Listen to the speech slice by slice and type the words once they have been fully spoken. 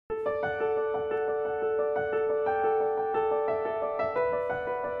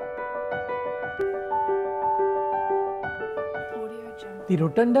The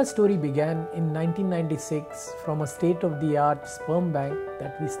Rotunda story began in 1996 from a state-of-the-art sperm bank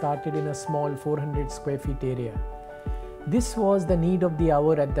that we started in a small 400 square feet area. This was the need of the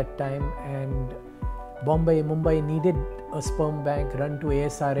hour at that time, and Mumbai needed a sperm bank run to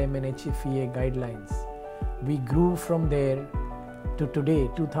ASRM and HFEA guidelines. We grew from there to today,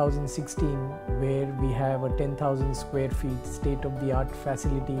 2016, where we have a 10,000 square feet state-of-the-art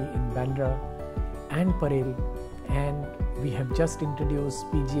facility in Bandra and Parel, and we have just introduced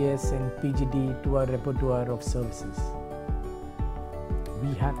PGS and PGD to our repertoire of services.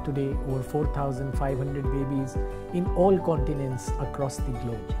 We have today over 4,500 babies in all continents across the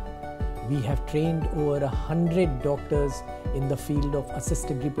globe. We have trained over 100 doctors in the field of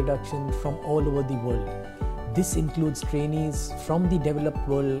assisted reproduction from all over the world. This includes trainees from the developed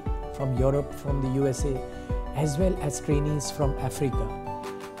world, from Europe, from the USA, as well as trainees from Africa.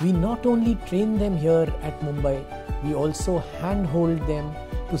 We not only train them here at Mumbai, we also handhold them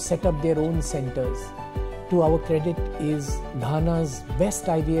to set up their own centers. To our credit is Ghana's best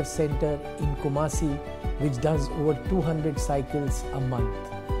IVF center in Kumasi, which does over 200 cycles a month.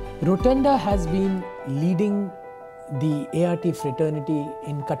 Rotunda has been leading the ART fraternity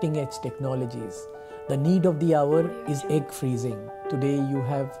in cutting-edge technologies. The need of the hour is egg freezing. Today you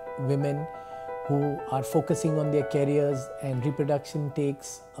have women who are focusing on their careers, and reproduction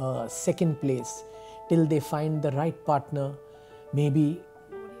takes a second place till they find the right partner. Maybe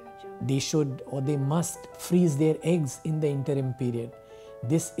they should or they must freeze their eggs in the interim period.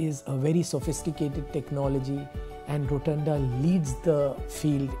 This is a very sophisticated technology, and Rotunda leads the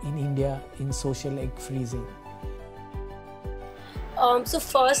field in India in social egg freezing. So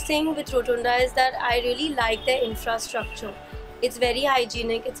first thing with Rotunda is that I really like their infrastructure. It's very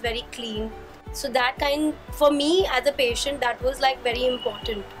hygienic, it's very clean. So that kind, for me as a patient, that was like very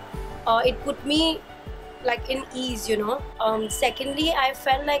important. It put me like in ease, you know. Secondly, I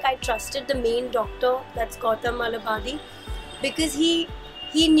felt like I trusted the main doctor, that's Gautam Malabadi, because he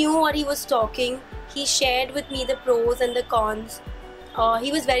knew what he was talking. He shared with me the pros and the cons.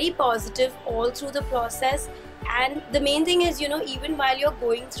 He was very positive all through the process, and the main thing is, you know, even while you're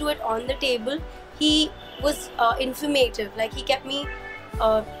going through it on the table, he was informative. Like he kept me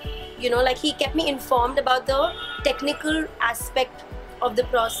he kept me informed about the technical aspect of the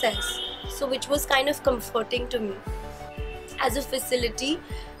process, so which was kind of comforting to me. As a facility,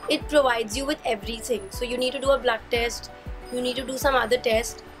 it provides you with everything. So you need to do a blood test, you need to do some other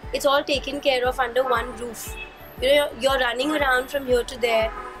test. It's all taken care of under one roof. You know, you're running around from here to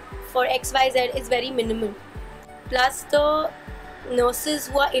there for XYZ is very minimal. Plus the nurses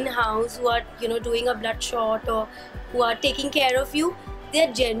who are in-house, who are, you know, doing a blood shot or who are taking care of you, they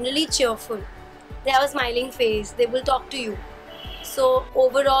are generally cheerful. They have a smiling face, they will talk to you. So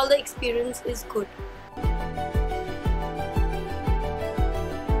overall the experience is good.